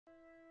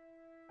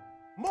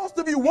Most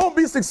of you won't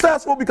be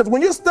successful because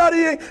when you're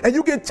studying and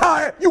you get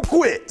tired, you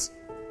quit.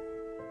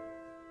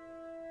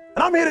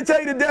 And I'm here to tell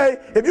you today,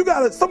 if you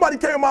got somebody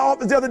came in my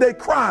office the other day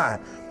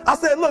crying. I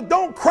said, look,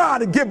 don't cry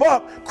to give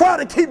up, cry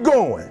to keep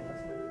going.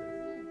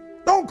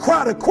 Don't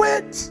cry to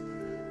quit.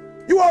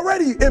 You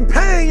already in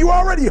pain, you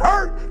already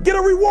hurt, get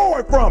a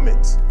reward from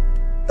it.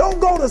 Don't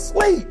go to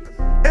sleep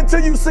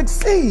until you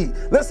succeed.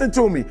 Listen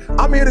to me.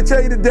 I'm here to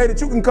tell you today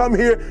that you can come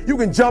here, you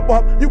can jump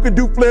up, you can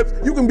do flips,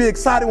 you can be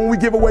excited when we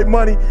give away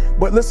money.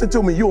 But listen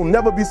to me, you'll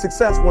never be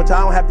successful until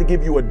I don't have to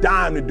give you a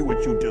dime to do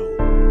what you do.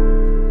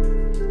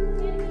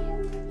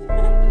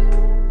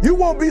 You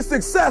won't be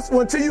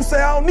successful until you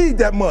say, I don't need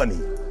that money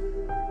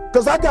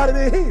because I got it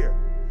in here.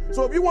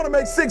 So if you want to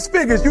make six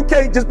figures, you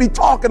can't just be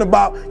talking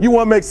about you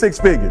want to make six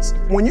figures.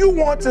 When you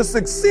want to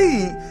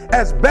succeed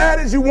as bad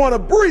as you want to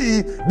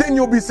breathe, then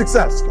you'll be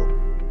successful.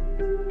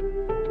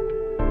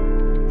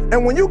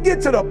 And when you get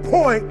to the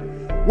point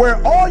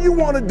where all you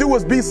want to do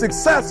is be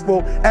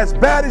successful as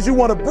bad as you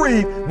want to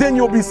breathe, then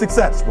you'll be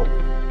successful.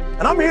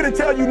 And I'm here to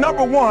tell you,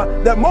 number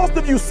one, that most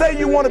of you say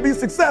you want to be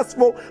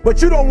successful,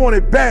 but you don't want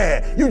it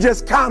bad. You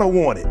just kind of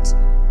want it.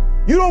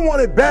 You don't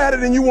want it badder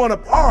than you want to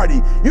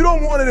party. You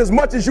don't want it as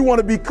much as you want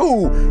to be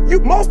cool.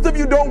 Most of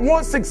you don't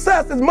want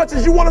success as much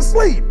as you want to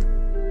sleep.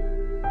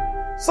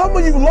 Some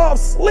of you love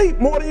sleep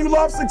more than you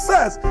love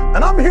success.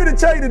 And I'm here to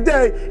tell you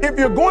today, if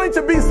you're going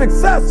to be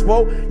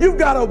successful, you've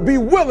got to be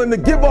willing to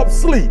give up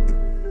sleep.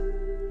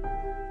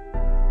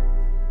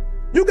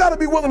 You got to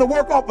be willing to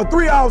work off for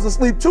 3 hours of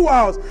sleep, 2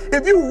 hours.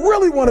 If you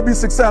really want to be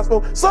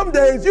successful, some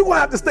days you're going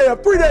to have to stay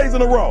up 3 days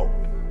in a row.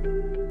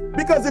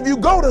 Because if you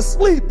go to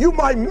sleep, you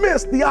might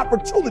miss the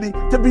opportunity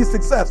to be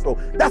successful.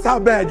 That's how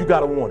bad you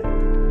got to want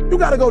it. You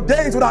got to go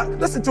days without,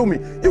 listen to me,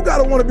 you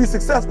got to want to be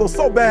successful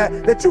so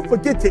bad that you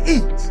forget to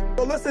eat.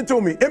 So listen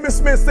to me. Emmett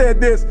Smith said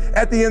this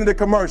at the end of the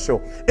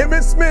commercial.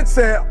 Emmett Smith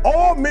said,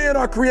 all men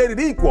are created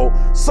equal.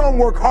 Some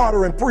work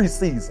harder in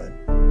preseason.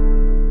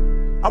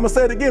 I'm going to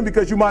say it again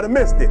because you might have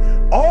missed it.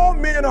 All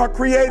men are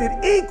created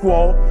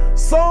equal.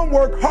 Some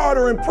work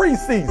harder in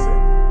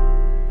preseason.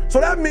 So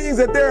that means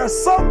that there are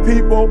some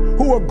people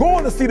who are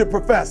going to see the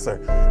professor,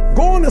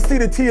 going to see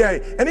the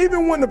TA. And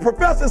even when the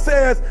professor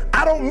says,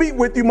 I don't meet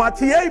with you, my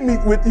TA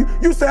meet with you,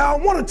 you say, I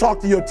don't want to talk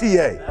to your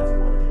TA.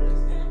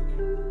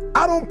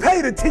 I don't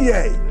pay the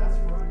TA.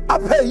 I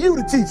pay you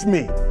to teach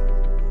me.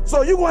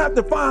 So you're going to have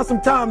to find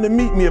some time to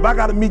meet me. If I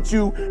got to meet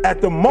you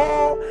at the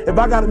mall, if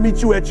I got to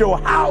meet you at your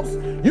house,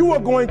 you are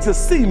going to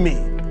see me.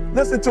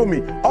 Listen to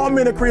me. All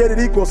men are created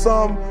equal.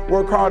 Some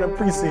work hard in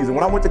preseason.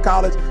 When I went to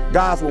college,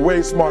 guys were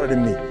way smarter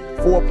than me.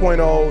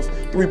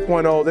 4.0s,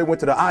 3.0s. They went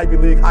to the Ivy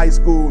League high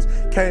schools,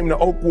 came to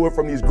Oakwood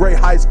from these great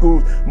high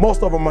schools.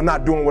 Most of them are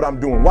not doing what I'm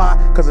doing. Why?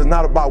 Because it's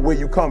not about where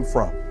you come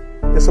from.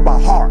 It's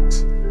about heart.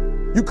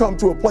 You come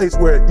to a place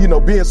where,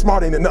 being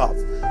smart ain't enough.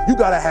 You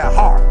got to have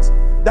heart.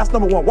 That's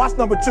number one. Watch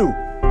number two.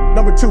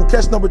 Number two,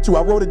 catch number two.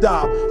 I wrote it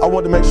down. I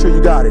wanted to make sure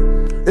you got it.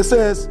 It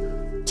says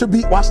to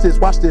be, watch this.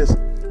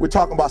 We're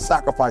talking about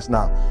sacrifice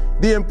now.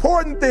 The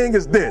important thing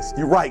is this.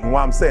 You're writing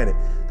while I'm saying it,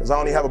 because I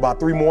only have about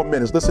 3 more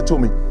minutes. Listen to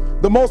me.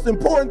 The most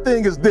important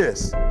thing is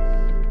this: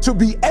 to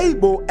be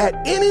able at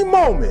any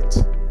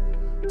moment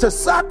to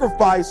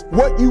sacrifice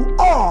what you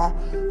are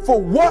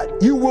for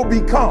what you will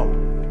become.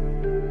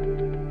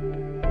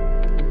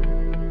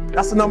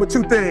 That's the number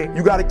 2 thing.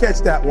 You got to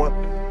catch that one.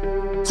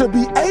 To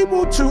be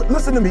able to,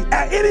 listen to me,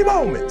 at any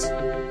moment.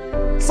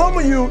 Some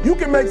of you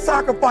can make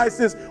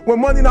sacrifices when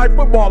Monday Night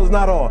Football is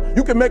not on.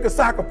 You can make a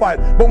sacrifice.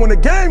 But when the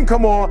game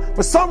come on,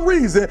 for some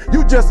reason,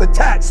 you just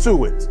attach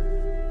to it.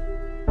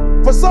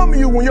 For some of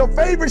you, when your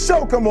favorite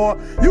show come on,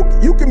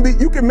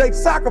 you can make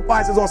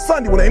sacrifices on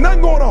Sunday when ain't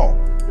nothing going on.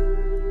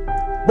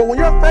 But when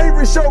your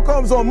favorite show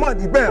comes on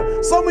Monday,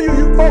 bam, some of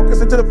you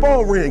focus until the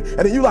phone ring, and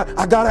then you like,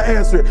 I gotta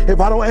answer it.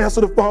 If I don't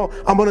answer the phone,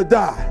 I'm gonna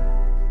die.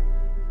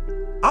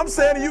 I'm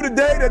saying to you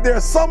today that there are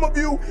some of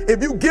you,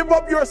 if you give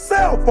up your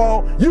cell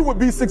phone, you would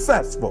be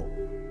successful.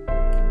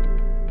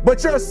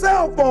 But your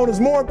cell phone is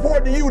more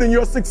important to you than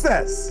your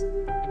success.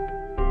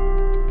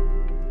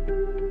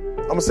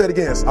 I'm gonna say it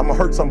again. I'm gonna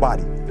hurt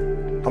somebody.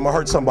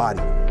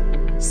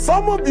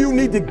 Some of you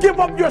need to give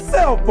up your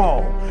cell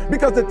phone,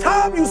 because the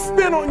time you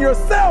spend on your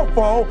cell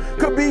phone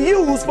could be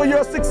used for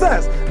your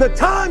success. The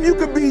time you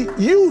could be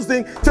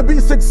using to be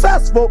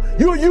successful,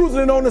 you're using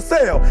it on the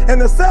cell. And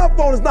the cell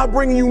phone is not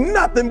bringing you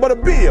nothing but a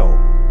bill.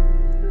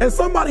 And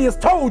somebody has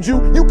told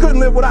you you couldn't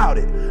live without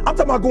it. I'm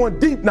talking about going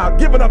deep now,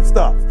 giving up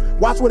stuff.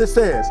 Watch what it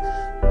says.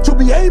 To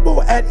be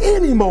able at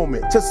any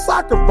moment to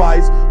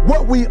sacrifice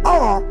what we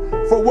are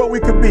for what we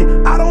could be.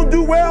 I don't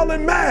do well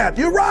in math.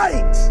 You're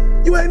right.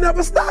 You ain't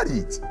never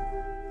studied.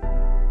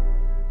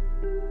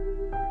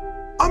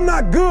 I'm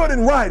not good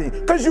in writing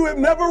because you have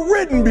never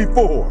written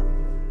before.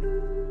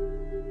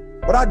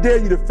 But I dare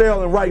you to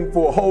fail in writing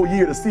for a whole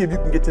year to see if you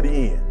can get to the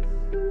end.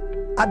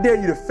 I dare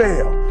you to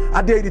fail.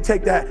 I dare you to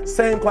take that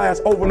same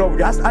class over and over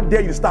again. I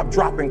dare you to stop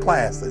dropping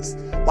classes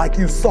like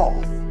you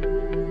soft.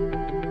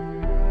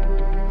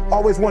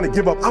 Always want to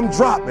give up. I'm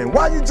dropping.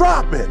 Why are you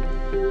dropping?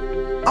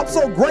 I'm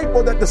so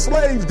grateful that the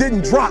slaves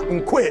didn't drop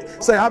and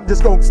quit. Say, I'm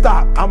just going to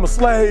stop. I'm a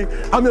slave.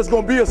 I'm just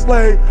going to be a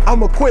slave. I'm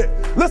going to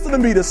quit. Listen to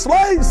me. The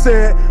slaves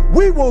said,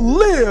 we will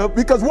live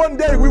because one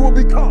day we will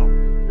become.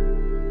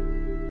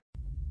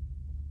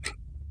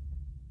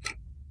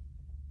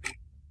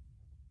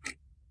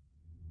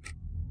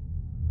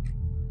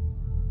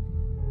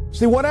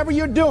 See, whatever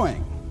you're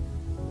doing,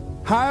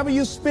 however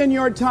you spend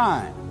your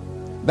time,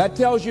 that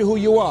tells you who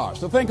you are.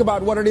 So think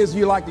about what it is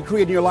you like to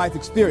create in your life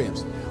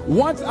experience.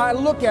 Once I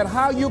look at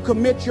how you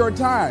commit your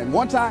time,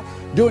 once I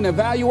do an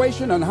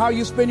evaluation on how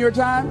you spend your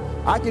time,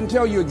 I can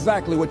tell you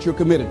exactly what you're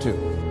committed to.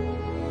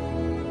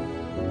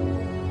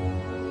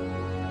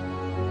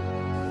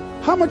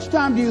 How much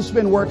time do you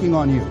spend working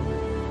on you?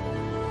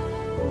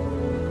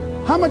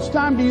 How much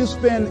time do you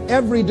spend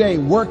every day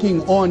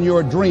working on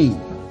your dream?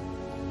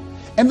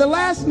 In the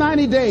last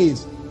 90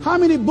 days, how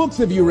many books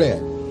have you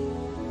read?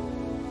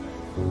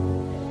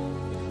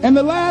 In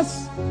the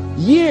last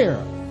year,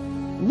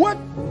 what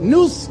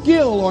new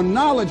skill or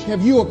knowledge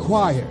have you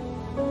acquired?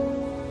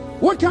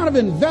 What kind of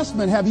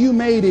investment have you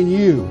made in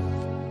you?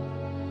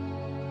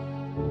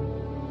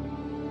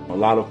 A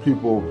lot of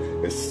people,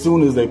 as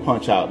soon as they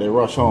punch out, they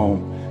rush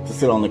home to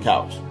sit on the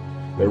couch.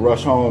 They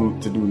rush home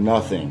to do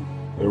nothing.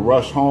 They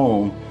rush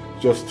home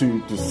just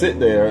to sit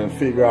there and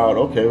figure out,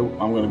 okay,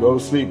 I'm going to go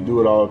to sleep, do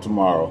it all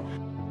tomorrow.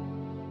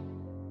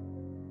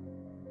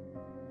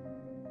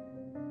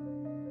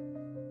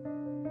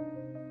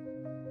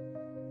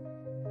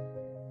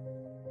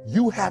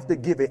 You have to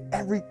give it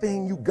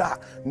everything you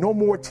got. No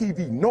more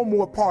TV, no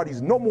more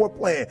parties, no more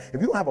playing.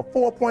 If you don't have a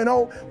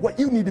 4.0, what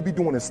you need to be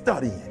doing is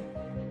studying.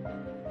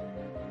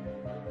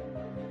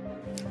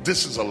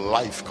 This is a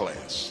life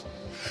class.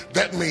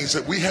 That means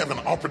that we have an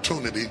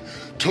opportunity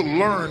to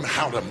learn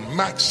how to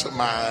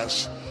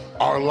maximize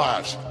our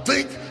lives.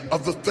 Think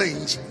of the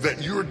things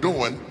that you're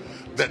doing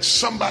that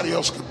somebody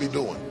else could be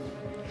doing.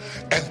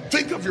 And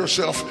think of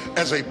yourself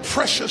as a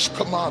precious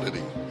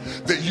commodity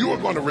that you are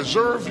going to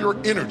reserve your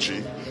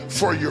energy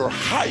for your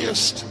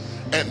highest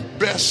and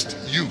best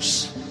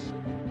use.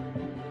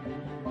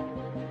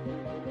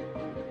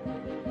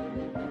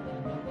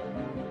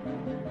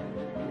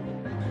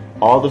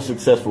 All the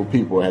successful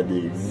people had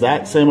the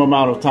exact same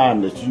amount of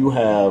time that you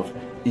have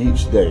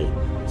each day.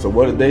 So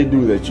what did they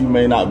do that you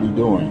may not be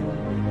doing?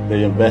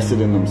 They invested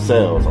in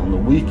themselves. On the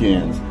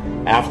weekends,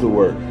 after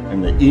work,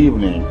 in the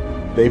evening,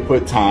 they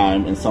put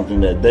time in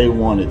something that they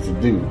wanted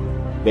to do.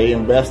 They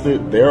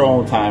invested their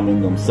own time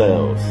in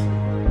themselves.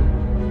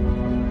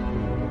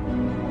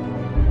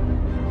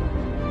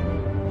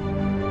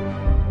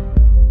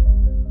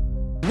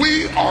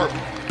 We are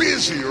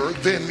busier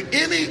than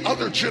any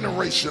other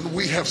generation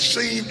we have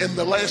seen in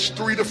the last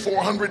 300 to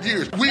 400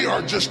 years. We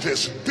are just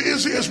as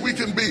busy as we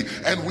can be,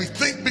 and we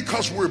think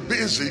because we're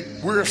busy,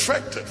 we're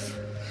effective.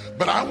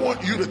 But I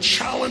want you to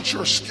challenge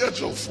your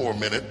schedule for a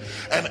minute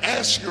and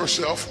ask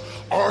yourself,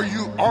 are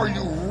you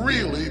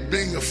really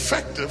being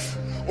effective?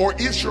 Or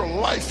is your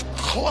life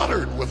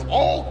cluttered with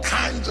all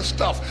kinds of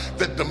stuff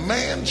that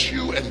demands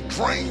you and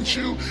drains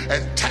you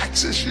and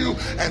taxes you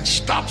and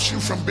stops you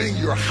from being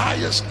your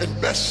highest and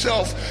best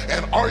self?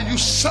 And are you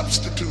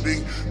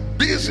substituting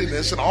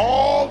busyness and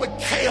all the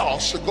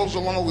chaos that goes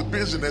along with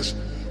busyness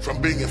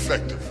from being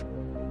effective?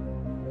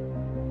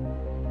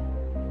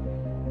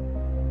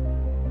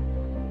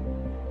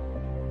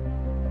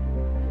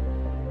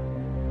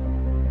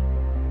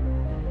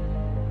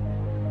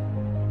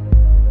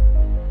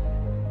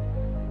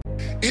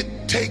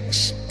 It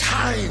takes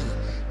time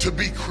to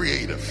be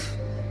creative.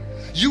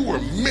 You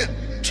were meant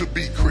to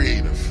be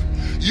creative.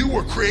 You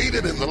were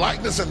created in the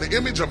likeness and the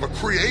image of a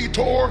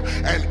creator,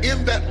 and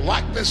in that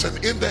likeness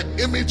and in that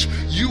image,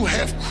 you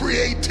have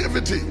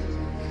creativity.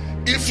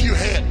 If you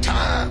had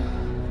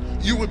time,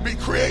 you would be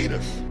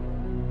creative.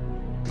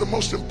 The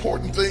most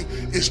important thing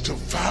is to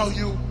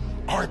value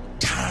our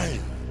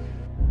time.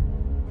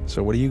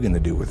 So what are you going to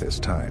do with this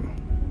time?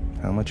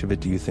 How much of it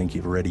do you think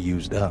you've already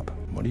used up?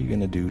 What are you going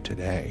to do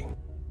today?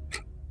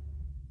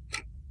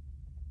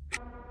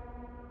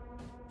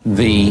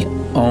 The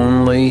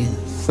only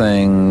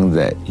thing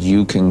that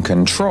you can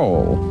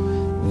control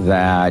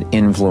that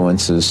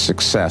influences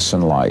success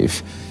in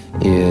life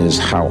is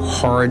how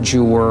hard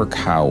you work,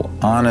 how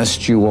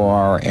honest you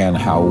are, and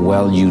how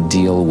well you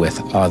deal with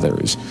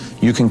others.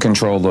 You can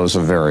control those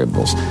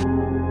variables.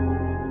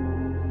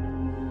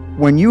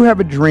 When you have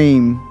a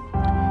dream,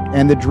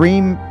 and the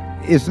dream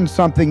isn't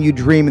something you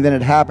dream and then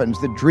it happens,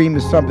 the dream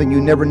is something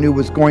you never knew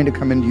was going to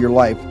come into your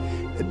life.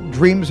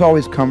 Dreams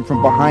always come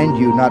from behind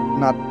you,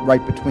 not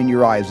right between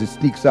your eyes. It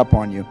sneaks up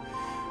on you.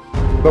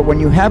 But when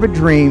you have a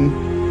dream,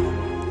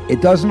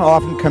 it doesn't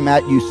often come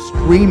at you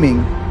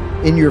screaming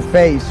in your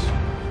face,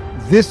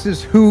 this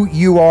is who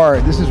you are,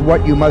 this is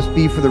what you must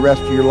be for the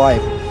rest of your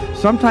life.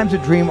 Sometimes a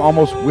dream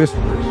almost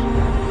whispers.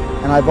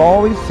 And I've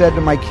always said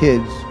to my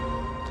kids,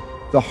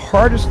 the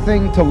hardest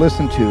thing to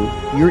listen to,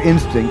 your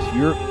instincts,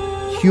 your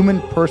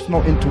human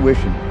personal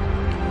intuition,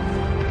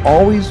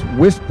 always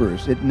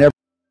whispers. It never.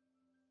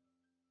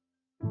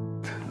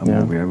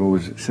 I've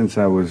always, since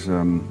I was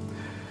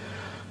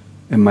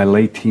in my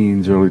late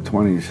teens, early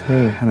 20s,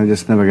 and I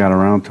just never got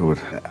around to it.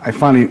 I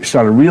finally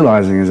started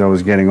realizing as I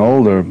was getting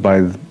older, by,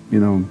 you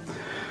know,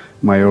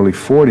 my early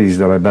 40s,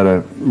 that I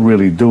better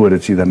really do it.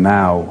 It's either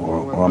now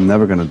or I'm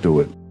never going to do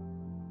it.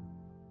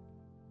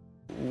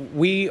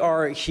 We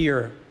are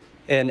here,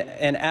 and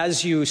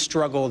as you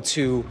struggle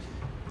to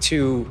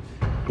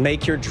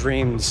make your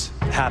dreams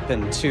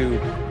happen, to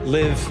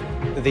live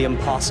the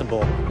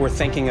impossible, we're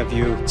thinking of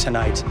you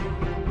tonight.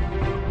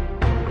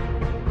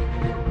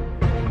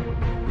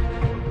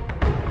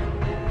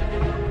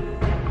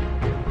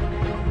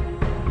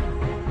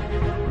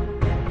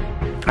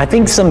 I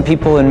think some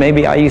people, and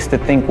maybe I used to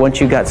think once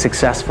you got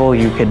successful,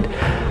 you could,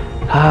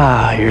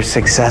 you're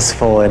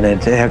successful and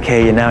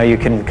okay, now you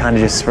can kind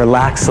of just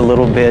relax a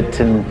little bit,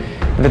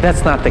 but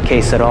that's not the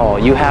case at all.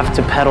 You have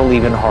to pedal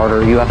even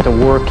harder, you have to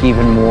work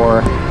even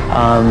more.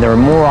 There are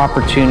more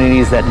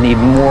opportunities that need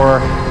more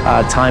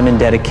time and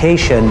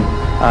dedication,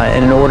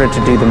 and in order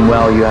to do them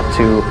well, you have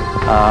to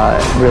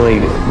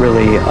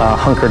really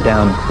hunker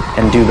down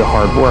and do the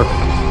hard work.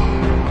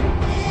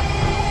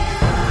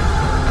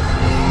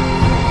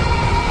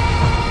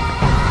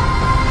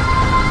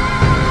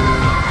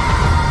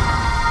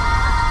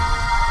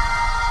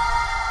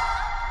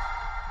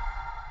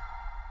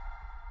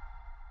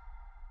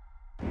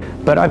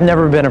 But I've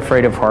never been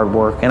afraid of hard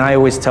work, and I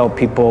always tell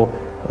people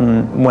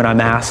when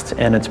I'm asked,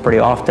 and it's pretty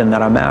often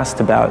that I'm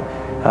asked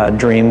about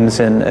dreams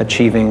and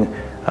achieving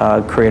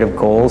creative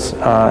goals,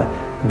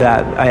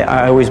 that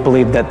I always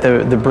believe that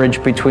the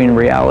bridge between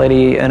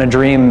reality and a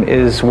dream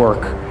is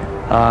work.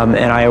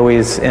 And I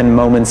always, in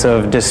moments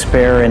of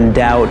despair and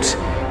doubt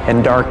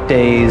and dark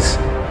days,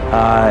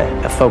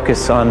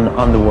 focus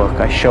on the work.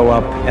 I show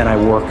up and I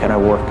work and I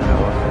work and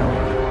I work and I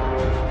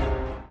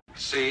work.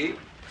 C,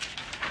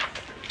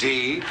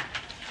 D,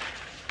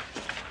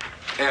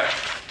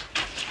 F.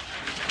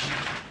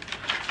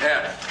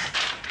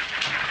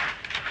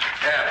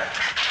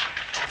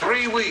 F.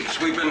 3 weeks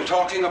we've been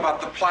talking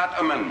about the Platt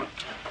Amendment.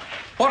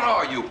 What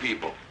are you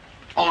people?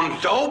 On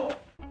dope?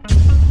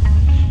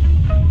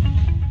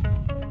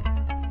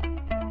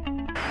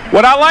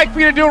 What I'd like for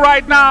you to do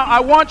right now, I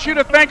want you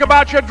to think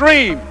about your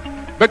dream,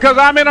 because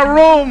I'm in a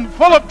room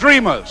full of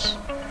dreamers.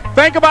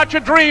 Think about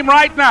your dream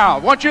right now. I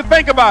want you to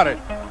think about it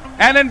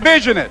and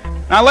envision it.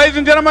 Now, ladies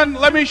and gentlemen,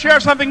 let me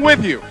share something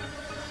with you.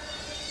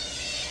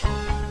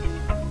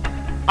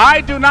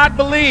 I do not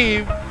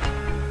believe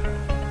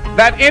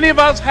that any of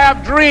us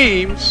have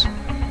dreams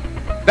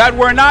that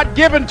were not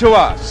given to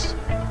us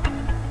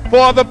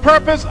for the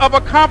purpose of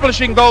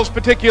accomplishing those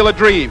particular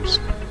dreams.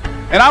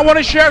 And I want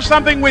to share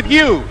something with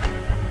you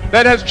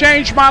that has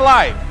changed my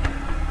life.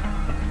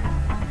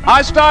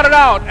 I started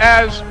out,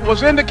 as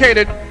was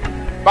indicated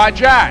by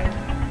Jack,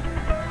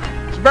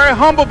 it's very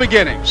humble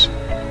beginnings.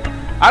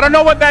 I don't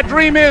know what that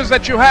dream is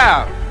that you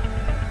have.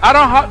 I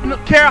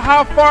don't care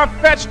how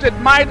far-fetched it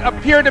might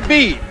appear to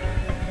be.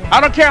 I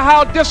don't care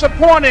how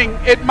disappointing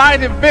it might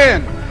have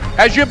been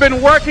as you've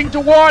been working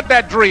toward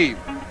that dream.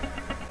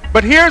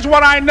 But here's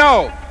what I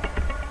know,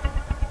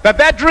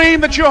 that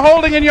dream that you're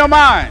holding in your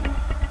mind,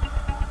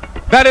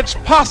 that it's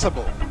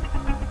possible.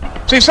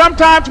 See,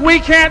 sometimes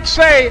we can't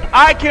say,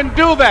 I can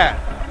do that.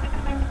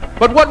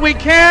 But what we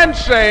can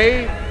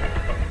say,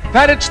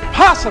 that it's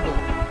possible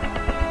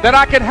that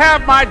I can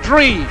have my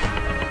dream.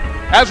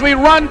 As we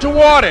run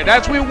toward it,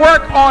 as we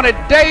work on it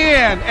day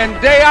in and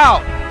day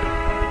out.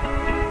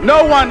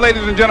 No one,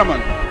 ladies and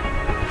gentlemen,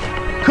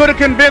 could have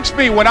convinced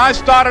me when I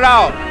started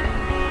out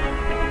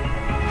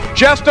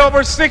just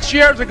over 6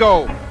 years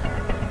ago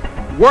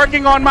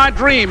working on my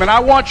dream. And I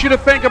want you to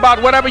think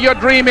about whatever your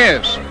dream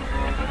is,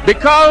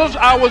 because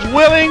I was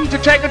willing to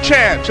take a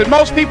chance, and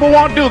most people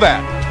won't do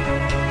that.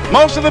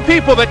 Most of the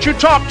people that you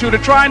talk to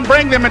try and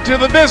bring them into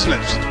the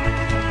business,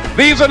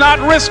 these are not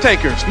risk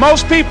takers.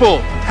 Most people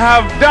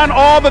have done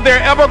all that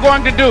they're ever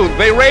going to do.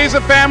 They raise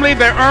a family,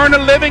 they earn a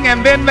living,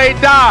 and then they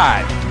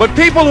die. But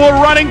people who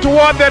are running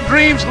toward their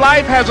dreams,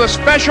 life has a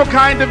special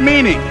kind of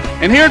meaning.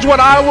 And here's what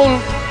I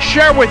will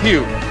share with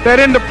you, that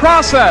in the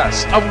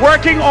process of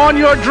working on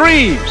your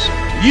dreams,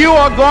 you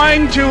are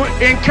going to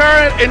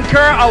incur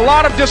a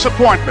lot of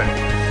disappointment,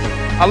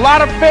 a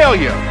lot of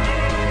failure,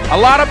 a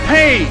lot of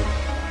pain,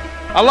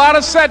 a lot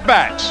of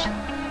setbacks,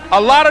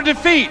 a lot of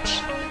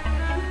defeats.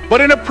 But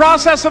in the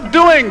process of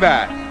doing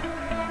that,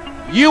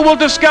 you will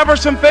discover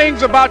some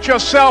things about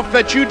yourself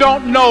that you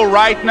don't know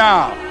right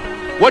now.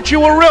 What you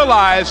will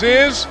realize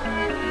is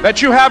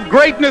that you have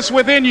greatness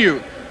within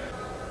you.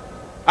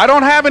 I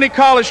don't have any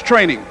college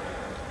training,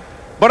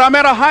 but I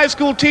met a high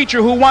school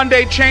teacher who one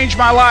day changed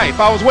my life.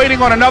 I was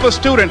waiting on another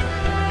student,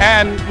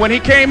 and when he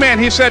came in,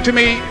 he said to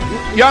me,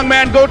 young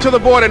man, go to the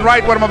board and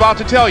write what I'm about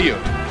to tell you.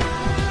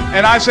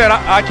 And I said,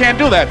 I can't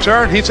do that,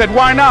 sir. And he said,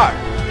 why not?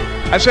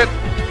 I said,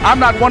 I'm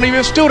not one of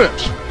your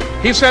students.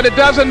 He said, it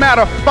doesn't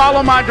matter,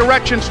 follow my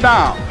directions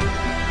now.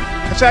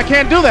 I said, I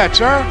can't do that,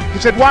 sir. He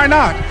said, why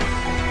not?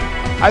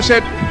 I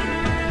said,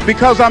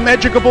 because I'm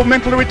educable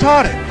mentally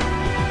retarded.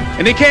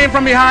 And he came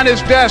from behind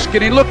his desk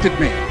and he looked at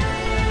me.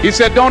 He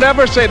said, don't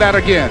ever say that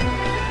again.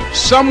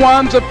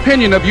 Someone's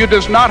opinion of you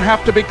does not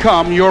have to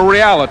become your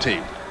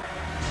reality.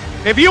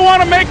 If you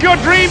want to make your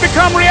dream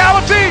become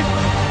reality,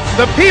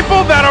 the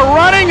people that are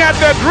running at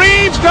their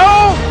dreams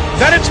know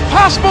that it's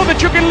possible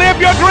that you can live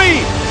your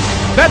dream,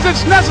 that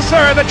it's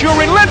necessary, that you're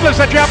relentless,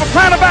 that you have a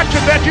plan of action,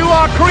 that you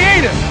are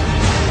creative.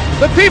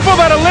 The people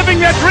that are living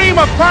their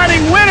dream are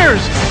finding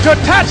winners to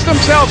attach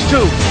themselves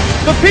to.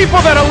 The people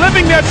that are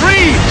living their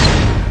dreams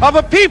are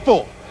the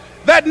people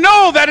that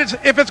know that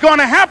if it's going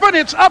to happen,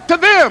 it's up to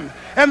them.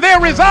 And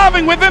they're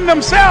resolving within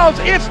themselves,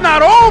 it's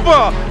not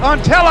over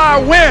until I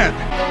win.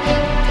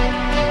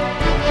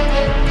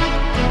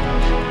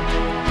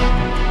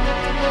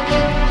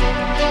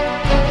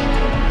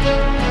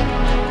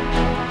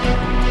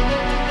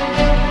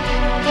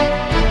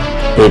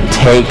 It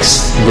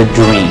takes the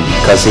dream,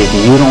 because if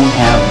you don't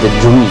have the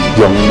dream,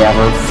 you'll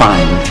never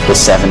find the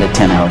 7 to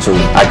 10 hours a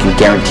week. I can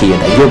guarantee you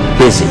that. You're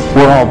busy.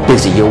 We're all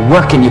busy. You're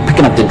working, you're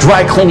picking up the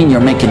dry cleaning,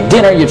 you're making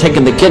dinner, you're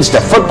taking the kids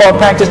to football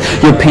practice,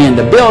 you're paying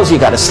the bills, you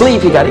got to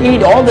sleep, you got to eat,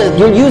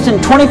 you're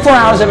using 24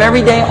 hours of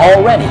every day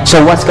already.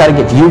 So what's got to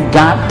get you? You've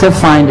got to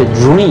find a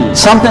dream,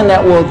 something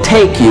that will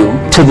take you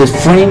to this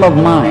frame of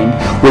mind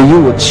where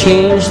you will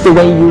change the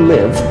way you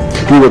live,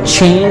 you will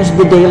change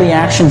the daily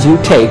actions you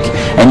take,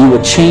 and you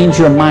will change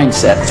your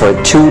mindset for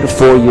a 2 to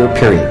 4 year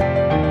period.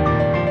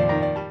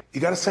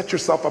 You got to set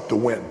yourself up to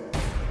win.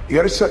 You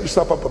got to set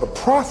yourself up with a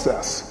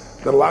process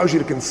that allows you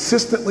to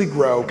consistently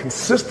grow,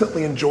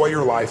 consistently enjoy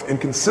your life, and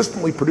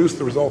consistently produce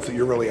the results that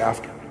you're really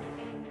after.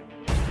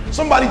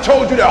 Somebody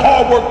told you that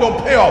hard work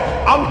don't pay off.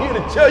 I'm here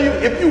to tell you,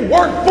 if you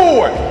work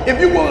for it, if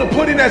you're willing to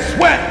put in that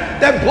sweat,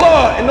 that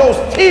blood, and those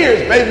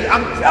tears, baby,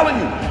 I'm telling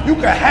you, you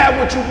can have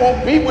what you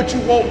want, be what you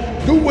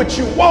want, do what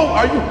you want.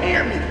 Are you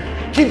hearing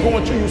me? Keep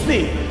going till you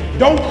see it.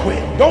 Don't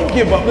quit. Don't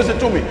give up. Listen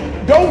to me.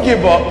 Don't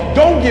give up.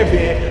 Don't give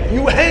in.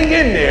 You hang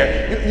in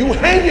there. You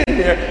hang in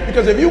there,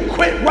 because if you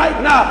quit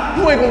right now,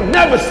 you ain't gonna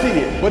never see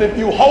it. But if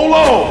you hold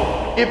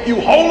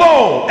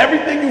on,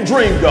 everything you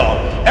dreamed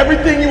of,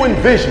 everything you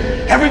envisioned,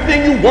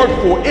 everything you worked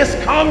for, it's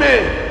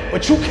coming.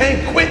 But you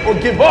can't quit or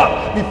give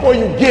up before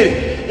you get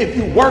it. If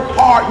you work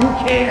hard, you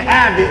can't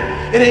have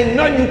it. It ain't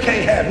nothing you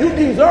can't have. You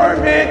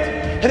deserve it.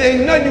 It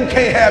ain't nothing you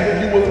can't have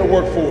if you're willing to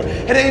work for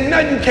it. It ain't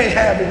nothing you can't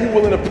have if you're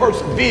willing to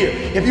persevere,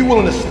 if you're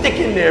willing to stick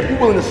in there, if you're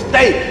willing to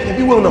stay, if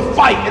you're willing to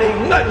fight. It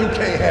ain't nothing you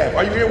can't have.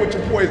 Are you hearing what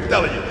your boy is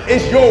telling you?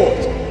 It's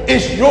yours.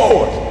 It's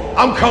yours.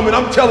 I'm coming.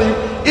 I'm telling you,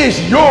 it's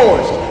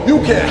yours. You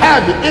can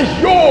have it.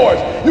 It's yours.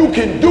 You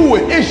can do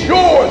it. It's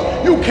yours.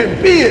 You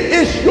can be it.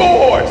 It's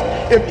yours.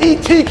 If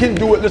E.T. can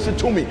do it, listen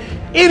to me,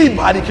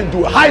 anybody can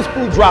do it. High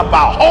school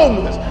dropout,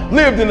 homeless,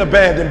 lived in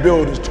abandoned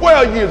buildings,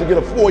 12 years to get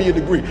a 4-year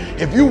degree.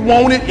 If you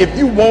want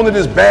it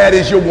as bad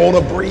as you want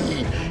to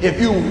breathe, if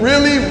you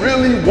really,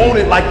 really want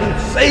it like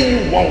you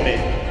say you want it,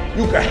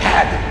 you can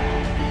have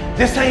it.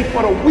 This ain't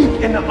for the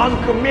weak and the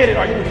uncommitted.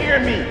 Are you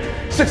hearing me?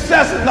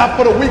 Success is not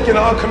for the weak and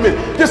the uncommitted.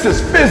 This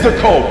is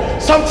physical.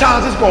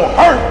 Sometimes it's going to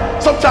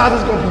hurt. Sometimes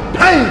it's going to be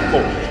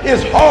painful.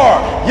 It's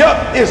hard.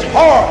 Yep, it's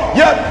hard.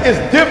 Yep, it's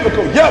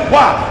difficult. Yep,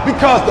 why?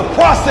 Because the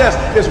process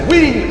is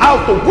weeding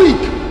out the weak.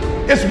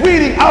 It's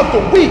weeding out the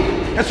weak.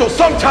 And so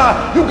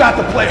sometimes you got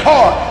to play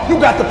hard. You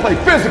got to play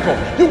physical.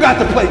 You got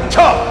to play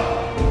tough.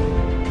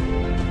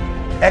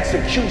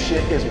 Execution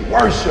is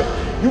worship.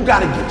 You got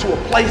to get to a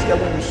place that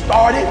when you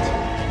start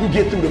it, you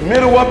get through the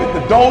middle of it,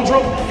 the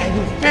doldrum, and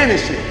you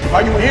finish it.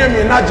 Are you hearing me?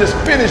 And not just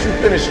finish, you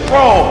finish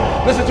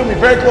strong. Listen to me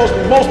very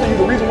closely. Most of you,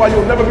 the reason why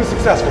you'll never be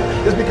successful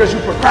is because you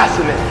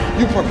procrastinate.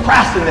 You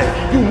procrastinate.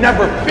 You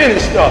never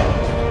finish stuff.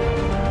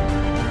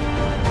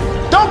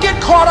 Don't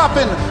get caught up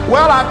in,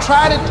 well, I've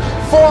tried it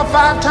 4 or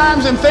 5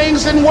 times and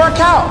things didn't work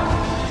out.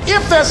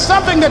 If there's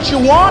something that you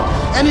want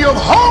and you're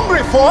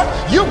hungry for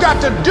it, you've got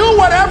to do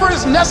whatever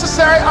is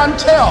necessary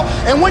until.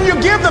 And when you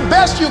give the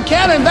best you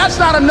can and that's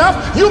not enough,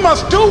 you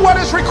must do what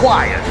is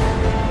required.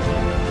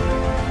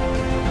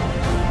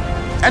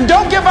 And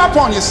don't give up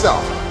on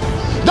yourself.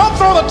 Don't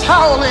throw the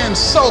towel in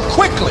so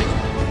quickly.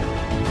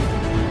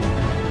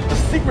 The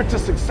secret to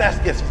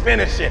success is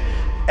finishing.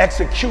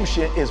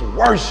 Execution is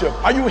worship.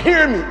 Are you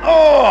hearing me?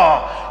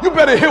 Oh, you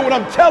better hear what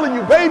I'm telling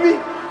you,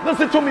 baby.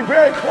 Listen to me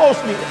very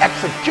closely.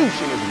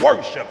 Execution is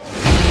worship.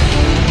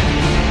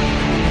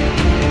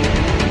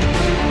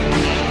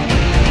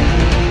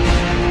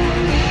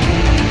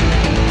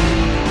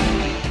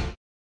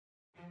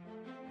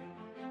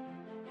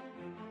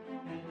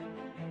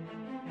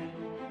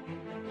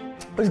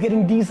 I was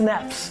getting D's and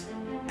F's,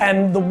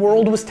 and the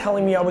world was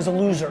telling me I was a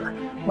loser.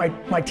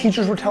 My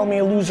teachers were telling me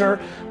a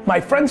loser.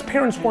 My friends'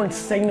 parents weren't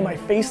saying to my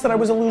face that I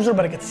was a loser,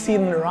 but I could see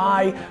it in their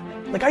eye.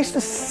 Like, I used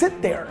to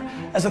sit there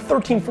as a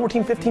 13,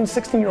 14, 15,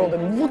 16-year-old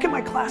and look at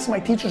my class and my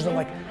teachers and I'm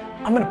like,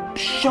 I'm gonna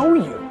show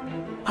you.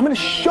 I'm gonna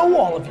show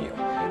all of you.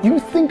 You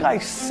think I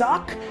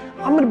suck?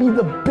 I'm gonna be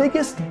the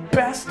biggest,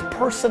 best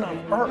person on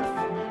earth.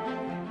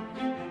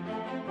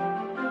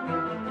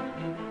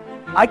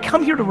 I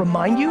come here to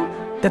remind you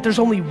that there's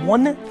only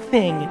one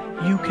thing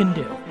you can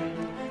do.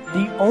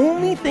 The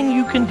only thing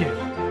you can do,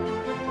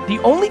 the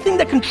only thing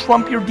that can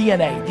trump your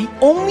DNA, the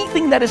only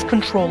thing that is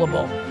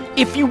controllable,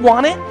 if you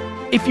want it,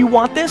 if you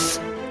want this,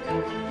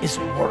 is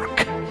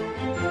work.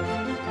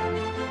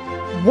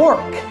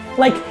 Work.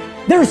 Like,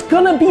 there's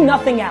gonna be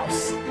nothing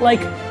else.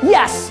 Like,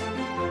 yes,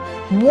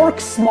 work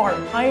smart.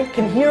 I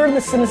can hear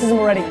the cynicism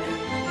already.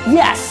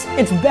 Yes,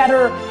 it's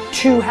better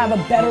to have a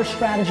better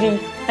strategy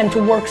and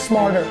to work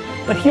smarter.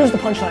 But here's the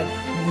punchline.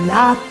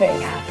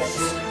 Nothing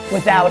happens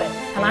without it.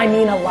 And I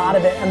mean a lot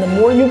of it. And the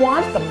more you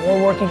want, the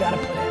more work you gotta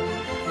put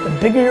in. The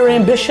bigger your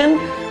ambition,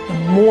 the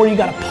more you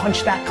gotta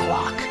punch that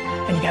clock.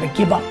 And you gotta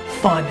give up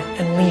fun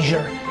and leisure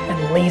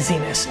and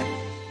laziness.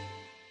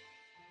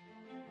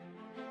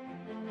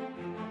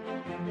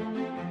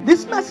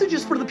 This message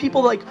is for the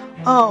people like,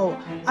 oh,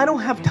 I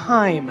don't have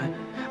time.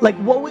 Like,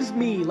 woe is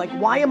me. Like,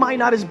 why am I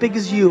not as big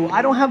as you?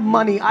 I don't have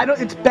money.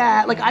 It's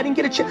bad. Like, I didn't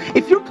get a chance.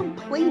 If you're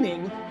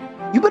complaining,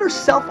 you better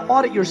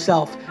self-audit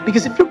yourself.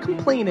 Because if you're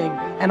complaining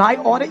and I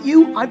audit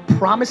you, I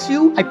promise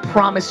you,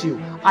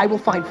 I will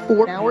find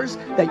 4 hours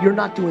that you're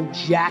not doing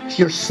jack.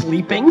 You're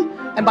sleeping.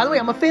 And by the way,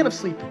 I'm a fan of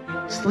sleep.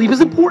 Sleep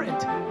is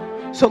important.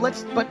 So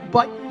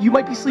but you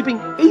might be sleeping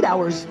 8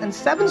 hours, and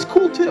 7's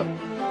cool too.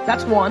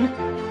 That's one,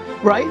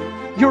 right?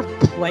 You're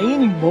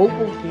playing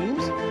mobile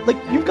games. Like,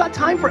 you've got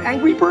time for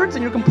Angry Birds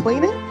and you're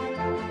complaining?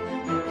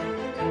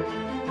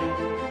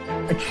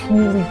 I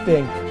truly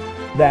think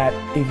that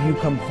if you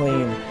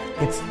complain,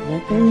 it's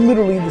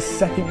literally the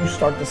second you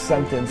start the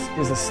sentence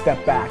is a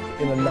step back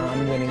in a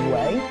non-winning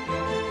way.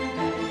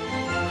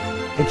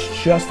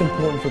 It's just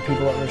important for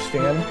people to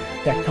understand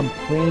that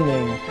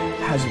complaining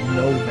has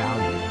no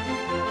value.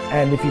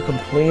 And if you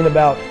complain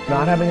about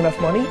not having enough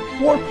money,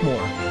 work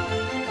more.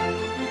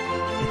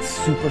 It's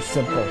super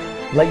simple.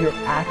 Let your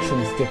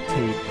actions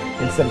dictate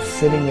instead of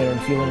sitting there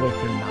and feeling like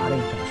you're not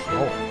in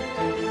control.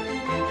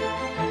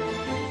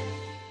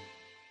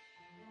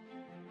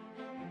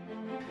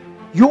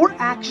 Your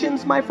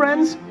actions, my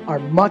friends, are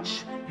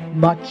much,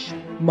 much,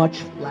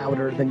 much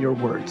louder than your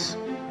words.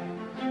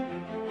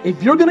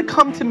 If you're gonna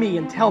come to me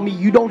and tell me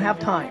you don't have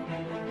time,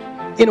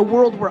 in a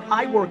world where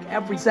I work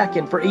every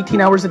second for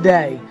 18 hours a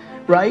day,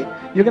 right?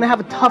 You're gonna have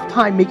a tough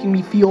time making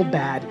me feel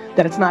bad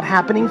that it's not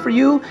happening for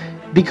you,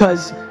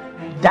 because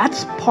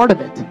that's part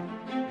of it.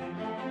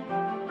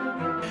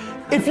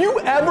 If you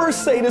ever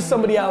say to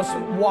somebody else,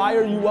 why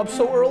are you up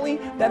so early?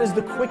 That is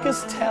the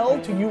quickest tell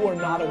to you are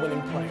not a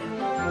winning player.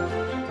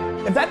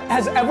 If that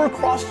has ever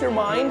crossed your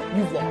mind,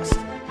 you've lost.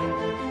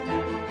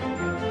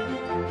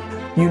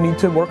 You need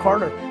to work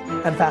harder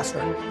and faster.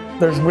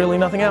 There's really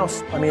nothing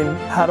else. I mean,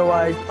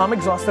 I'm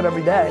exhausted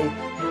every day,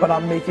 but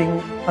I'm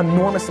making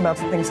enormous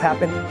amounts of things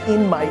happen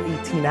in my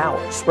 18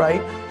 hours,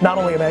 right? Not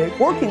only am I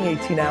working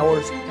 18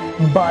 hours,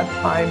 but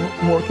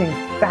I'm working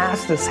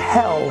fast as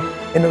hell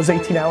in those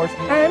 18 hours,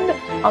 and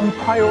I'm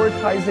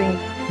prioritizing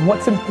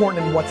what's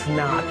important and what's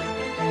not.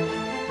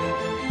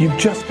 You've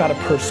just got to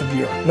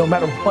persevere, no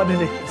matter what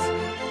it is.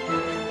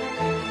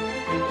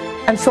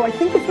 And so I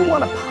think if you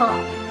want to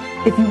pop,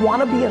 if you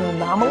want to be an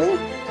anomaly,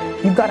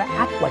 you've got to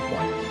act like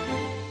one.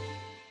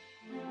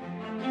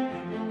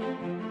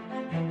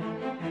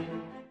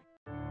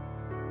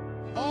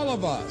 All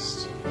of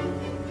us,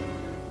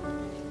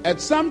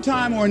 at some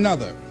time or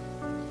another,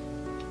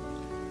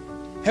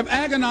 have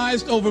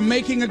agonized over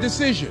making a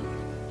decision.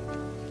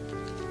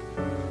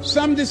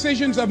 Some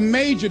decisions are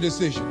major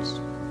decisions.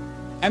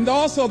 And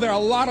also there are a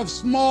lot of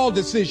small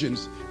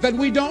decisions that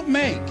we don't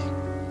make,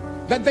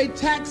 that they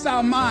tax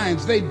our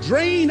minds, they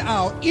drain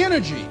our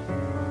energy,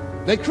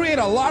 they create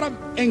a lot of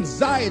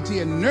anxiety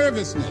and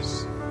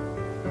nervousness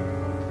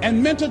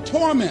and mental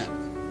torment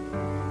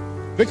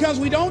because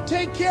we don't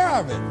take care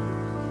of it.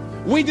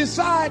 We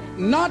decide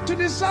not to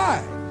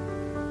decide,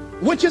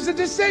 which is a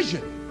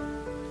decision.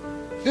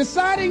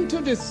 Deciding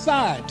to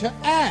decide, to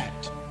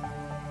act,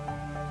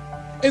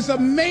 is a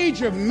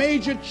major,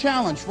 major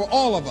challenge for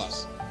all of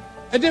us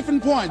at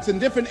different points in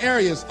different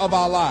areas of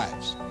our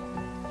lives.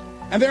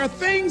 And there are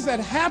things that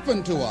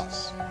happen to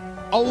us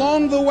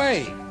along the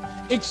way,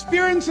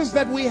 experiences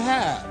that we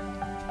have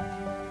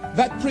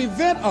that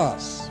prevent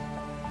us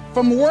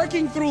from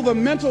working through the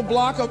mental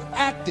block of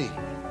acting,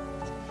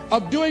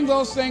 of doing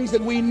those things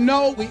that we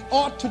know we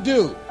ought to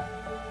do.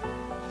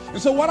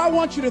 And so what I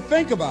want you to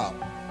think about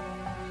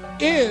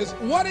is,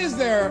 what is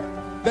there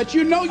that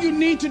you know you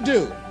need to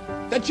do,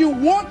 that you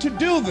want to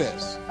do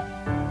this,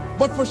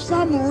 but for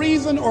some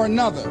reason or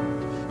another,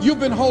 you've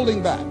been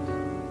holding back.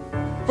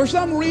 For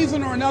some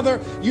reason or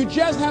another, you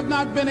just have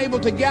not been able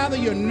to gather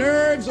your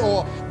nerves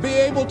or be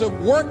able to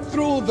work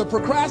through the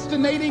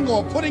procrastinating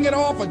or putting it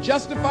off or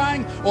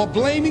justifying or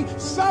blaming.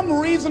 Some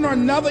reason or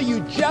another,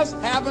 you just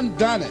haven't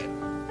done it.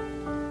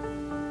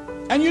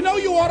 And you know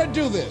you ought to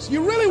do this.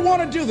 You really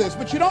want to do this,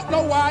 but you don't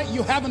know why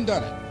you haven't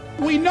done it.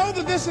 We know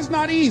that this is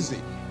not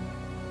easy,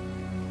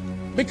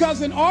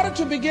 because in order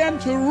to begin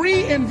to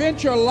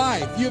reinvent your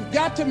life, you've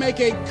got to make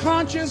a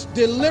conscious,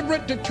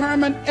 deliberate,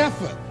 determined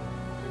effort.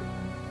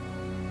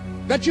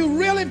 That you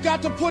really have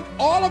got to put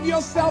all of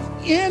yourself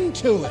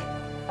into it.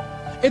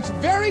 It's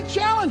very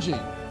challenging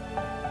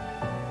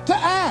to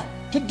act,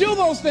 to do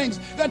those things.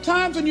 There are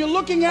times when you're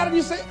looking at it and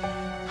you say,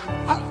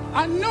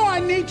 I know I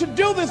need to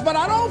do this, but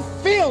I don't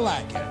feel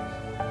like it.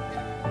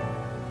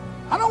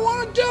 I don't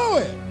want to do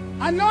it.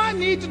 I know I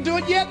need to do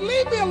it, yet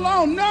leave me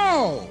alone.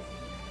 No,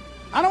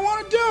 I don't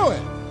want to do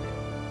it.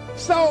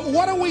 So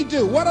what do we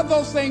do? What are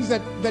those things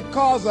that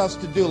cause us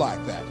to do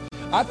like that?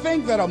 I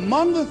think that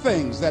among the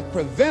things that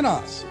prevent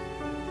us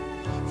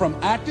from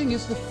acting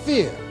is the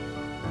fear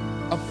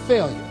of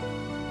failure.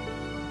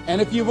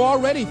 And if you've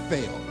already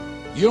failed,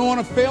 you don't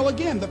want to fail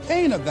again. The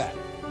pain of that,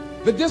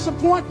 the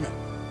disappointment,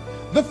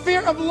 the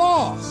fear of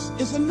loss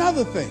is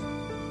another thing.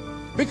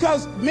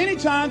 Because many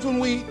times when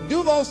we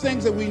do those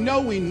things that we know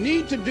we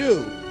need to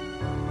do,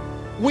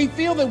 we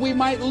feel that we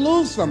might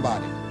lose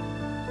somebody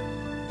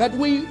that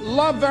we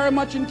love very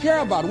much and care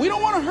about. We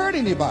don't want to hurt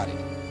anybody.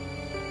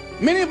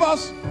 Many of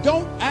us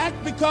don't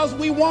act because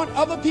we want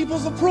other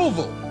people's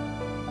approval.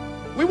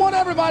 We want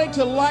everybody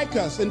to like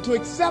us and to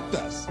accept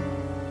us.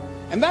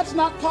 And that's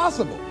not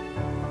possible.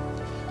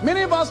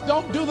 Many of us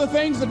don't do the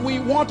things that we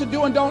want to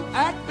do and don't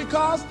act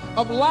because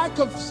of lack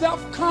of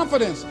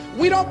self-confidence.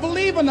 We don't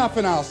believe enough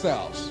in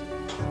ourselves.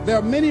 There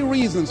are many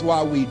reasons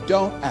why we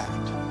don't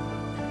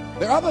act.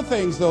 There are other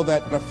things, though,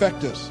 that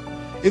affect us.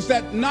 Is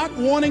that not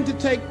wanting to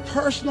take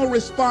personal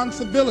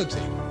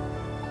responsibility.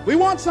 We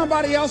want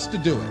somebody else to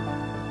do it.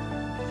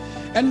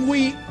 And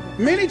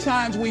many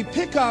times we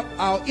pick up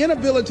our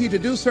inability to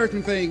do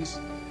certain things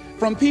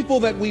from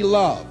people that we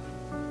love,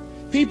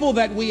 people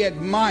that we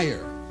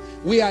admire.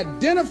 We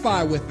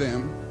identify with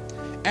them,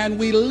 and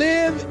we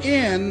live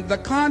in the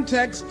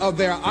context of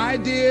their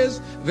ideas,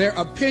 their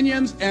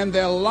opinions, and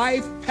their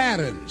life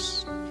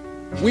patterns.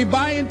 We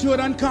buy into it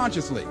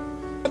unconsciously.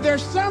 But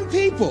there's some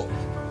people,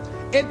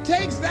 it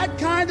takes that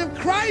kind of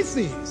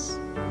crises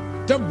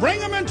to bring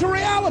them into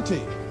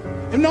reality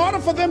in order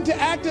for them to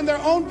act in their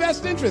own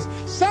best interest.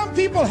 Some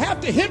people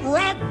have to hit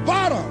rock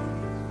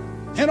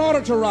bottom in order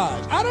to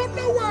rise. I don't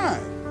know why.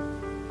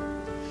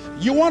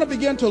 You want to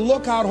begin to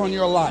look out on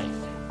your life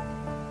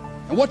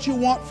and what you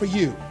want for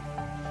you.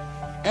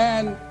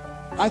 And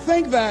I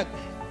think that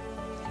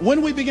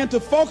when we begin to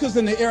focus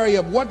in the area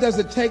of what does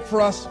it take for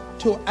us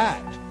to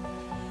act,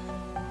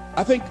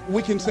 I think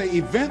we can say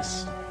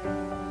events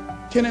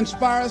can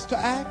inspire us to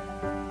act,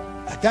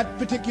 like that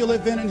particular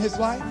event in his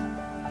life.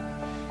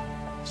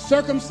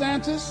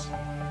 Circumstances.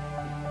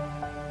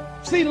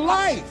 See,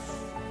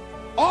 life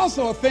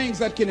also are things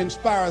that can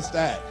inspire us to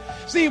act.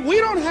 See, we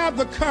don't have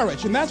the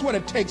courage, and that's what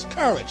it takes,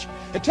 courage.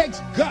 It takes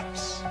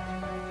guts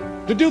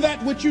to do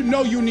that which you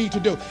know you need to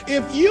do.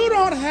 If you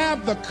don't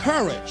have the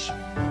courage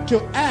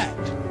to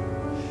act,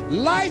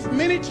 life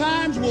many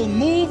times will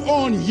move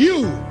on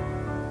you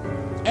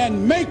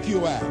and make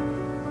you act.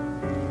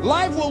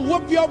 Life will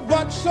whoop your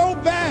butt so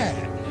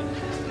bad.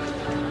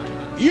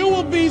 You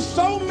will be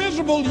so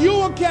miserable. You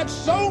will catch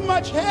so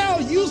much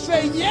hell. You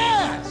say,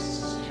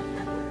 yes,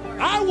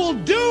 I will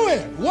do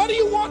it. What do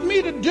you want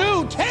me to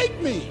do?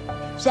 Take me.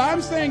 So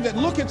I'm saying that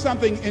look at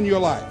something in your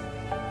life.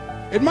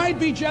 It might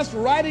be just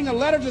writing a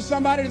letter to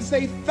somebody to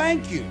say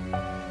thank you.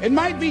 It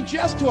might be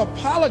just to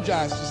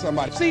apologize to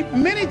somebody. See,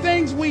 many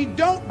things we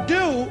don't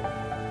do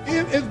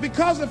is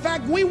because of the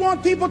fact we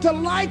want people to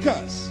like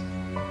us.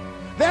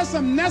 There's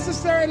some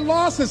necessary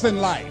losses in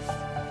life.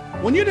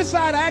 When you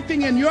decide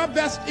acting in your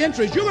best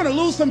interest, you're going to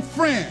lose some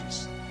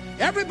friends.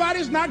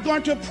 Everybody's not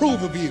going to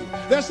approve of you.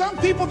 There's some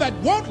people that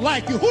won't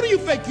like you. Who do you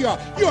think you are?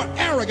 You're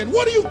arrogant.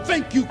 What do you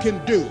think you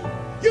can do?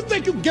 You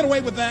think you can get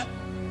away with that?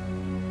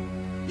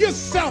 You're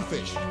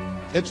selfish.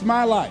 It's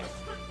my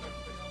life.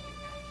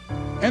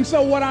 And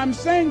so what I'm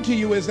saying to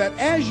you is that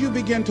as you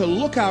begin to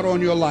look out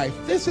on your life,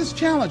 this is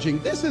challenging.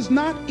 This is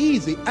not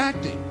easy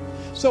acting.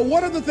 So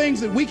what are the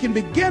things that we can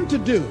begin to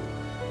do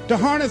to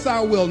harness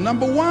our will?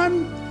 Number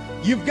one,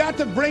 you've got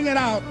to bring it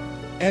out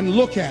and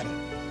look at it.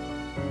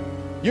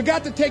 You've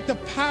got to take the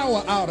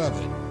power out of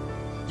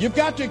it. You've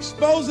got to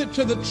expose it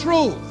to the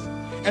truth.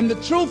 And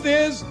the truth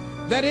is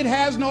that it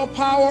has no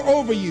power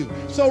over you.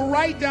 So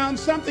write down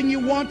something you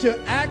want to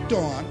act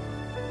on,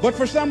 but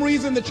for some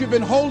reason that you've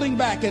been holding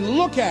back, and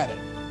look at it.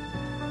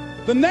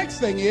 The next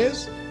thing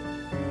is,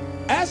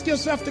 ask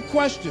yourself the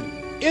question,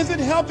 is it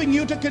helping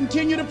you to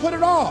continue to put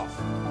it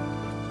off?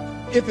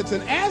 If it's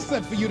an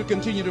asset for you to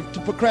continue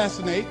to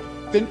procrastinate,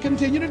 then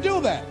continue to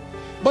do that.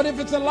 But if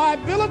it's a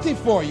liability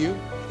for you,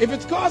 if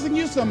it's causing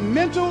you some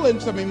mental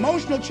and some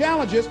emotional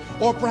challenges,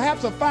 or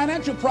perhaps a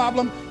financial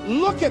problem,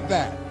 look at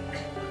that.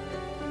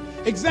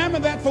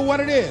 Examine that for what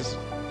it is.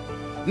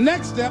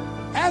 Next step,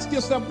 ask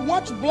yourself,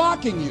 what's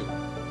blocking you?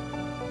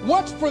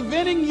 What's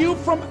preventing you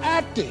from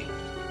acting?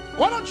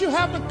 Why don't you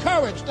have the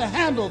courage to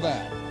handle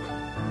that?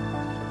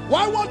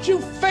 Why won't you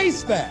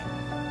face that?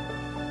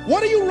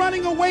 What are you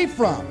running away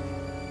from?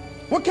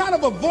 What kind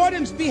of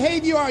avoidance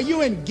behavior are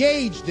you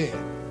engaged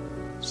in?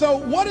 So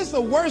what is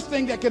the worst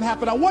thing that can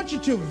happen? I want you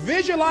to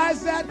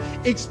visualize that,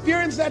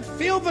 experience that,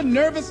 feel the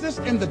nervousness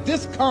and the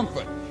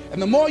discomfort.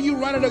 And the more you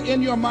run it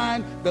in your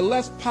mind, the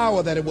less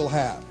power that it will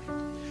have.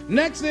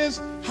 Next is,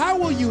 how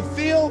will you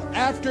feel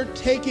after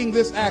taking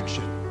this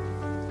action?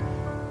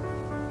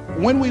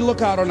 When we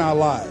look out on our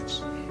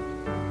lives,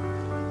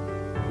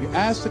 you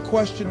ask the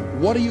question,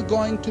 what are you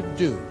going to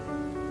do?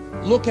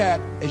 Look at,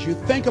 as you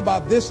think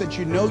about this that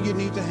you know you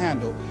need to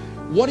handle,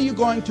 what are you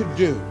going to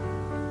do?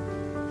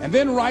 And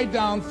then write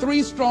down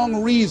 3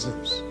 strong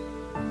reasons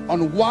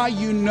on why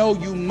you know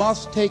you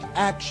must take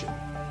action.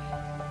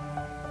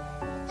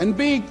 And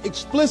be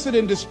explicit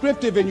and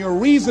descriptive in your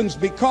reasons,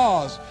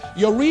 because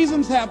your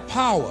reasons have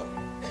power.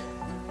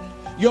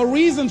 Your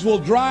reasons will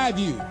drive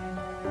you.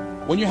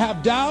 When you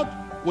have doubt,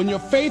 when your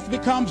faith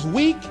becomes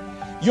weak,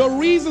 your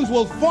reasons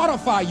will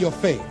fortify your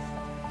faith.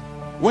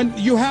 When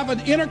you have an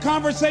inner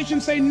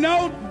conversation, say,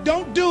 no,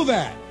 don't do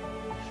that.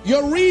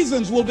 Your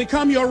reasons will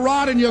become your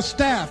rod and your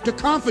staff to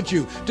comfort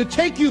you, to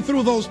take you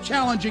through those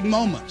challenging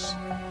moments.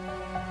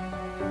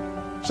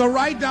 So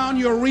write down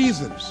your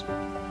reasons.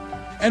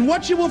 And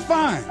what you will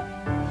find,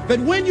 that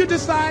when you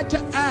decide to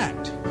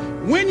act,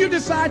 when you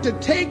decide to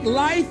take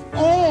life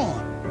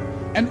on,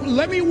 and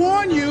let me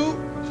warn you,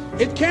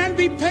 it can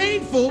be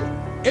painful,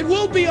 it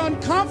will be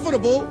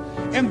uncomfortable,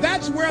 and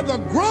that's where the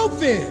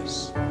growth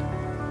is.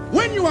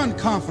 When you're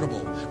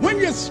uncomfortable, when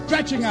you're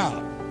stretching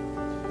out,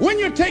 when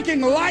you're taking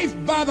life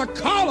by the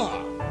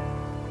collar,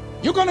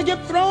 you're going to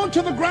get thrown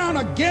to the ground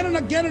again and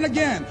again and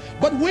again.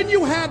 But when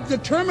you have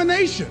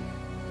determination,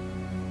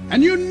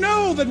 and you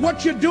know that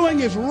what you're doing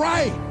is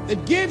right,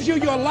 it gives you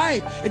your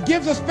life, it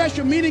gives a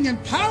special meaning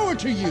and power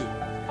to you,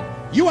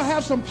 you will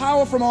have some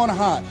power from on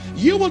high.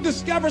 You will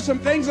discover some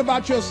things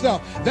about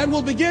yourself that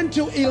will begin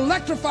to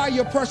electrify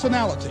your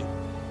personality.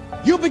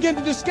 You'll begin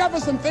to discover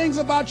some things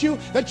about you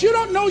that you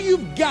don't know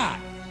you've got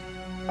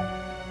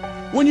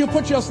when you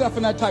put yourself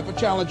in that type of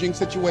challenging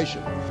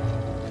situation.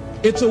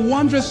 It's a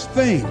wondrous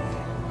thing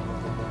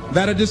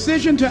that a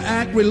decision to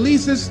act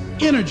releases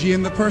energy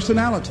in the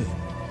personality.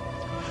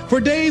 For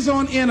days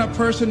on end, a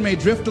person may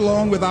drift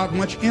along without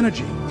much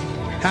energy,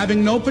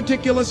 having no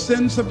particular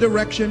sense of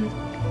direction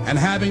and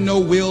having no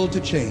will to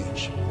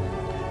change.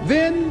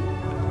 Then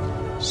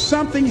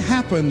something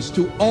happens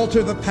to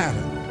alter the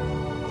pattern.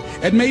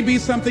 It may be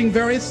something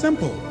very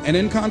simple and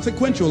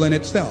inconsequential in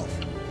itself,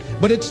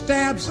 but it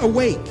stabs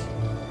awake,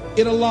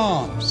 it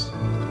alarms,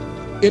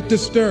 it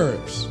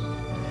disturbs.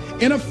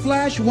 In a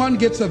flash, one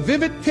gets a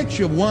vivid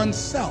picture of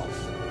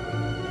oneself,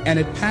 and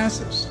it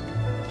passes.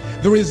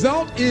 The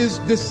result is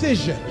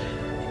decision,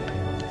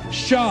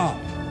 sharp,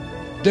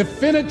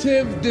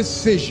 definitive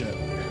decision.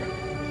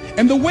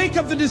 In the wake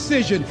of the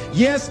decision,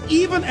 yes,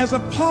 even as a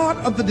part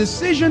of the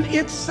decision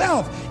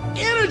itself,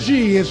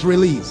 energy is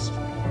released.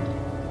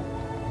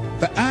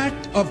 The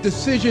act of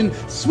decision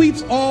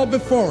sweeps all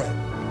before it,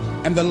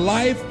 and the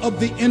life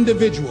of the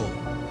individual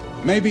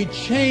may be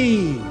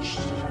changed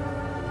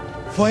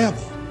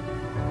forever.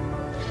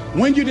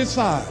 When you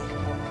decide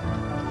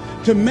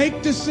to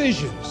make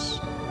decisions,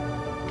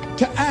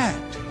 to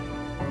act,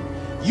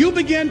 you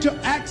begin to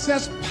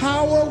access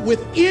power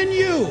within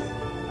you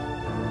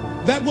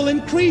that will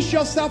increase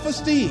your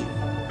self-esteem,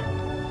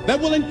 that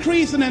will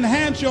increase and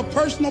enhance your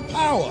personal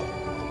power,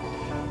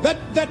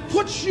 that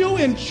puts you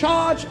in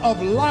charge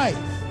of life.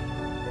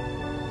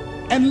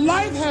 And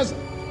life has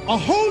a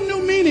whole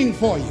new meaning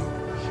for you.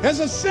 There's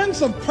a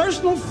sense of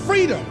personal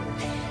freedom.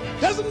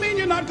 Doesn't mean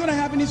you're not going to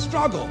have any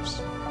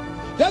struggles.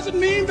 Doesn't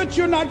mean that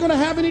you're not going to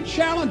have any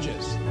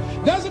challenges.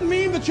 Doesn't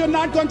mean that you're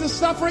not going to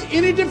suffer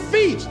any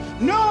defeats.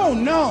 No,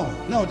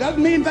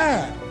 doesn't mean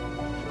that.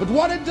 But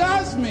what it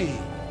does mean,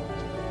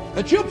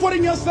 that you're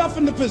putting yourself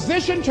in the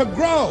position to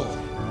grow.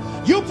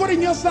 You're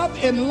putting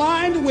yourself in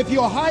line with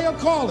your higher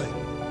calling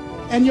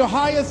and your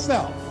higher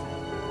self.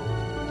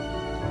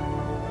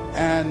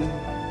 And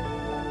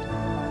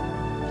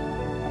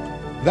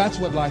that's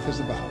what life is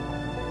about.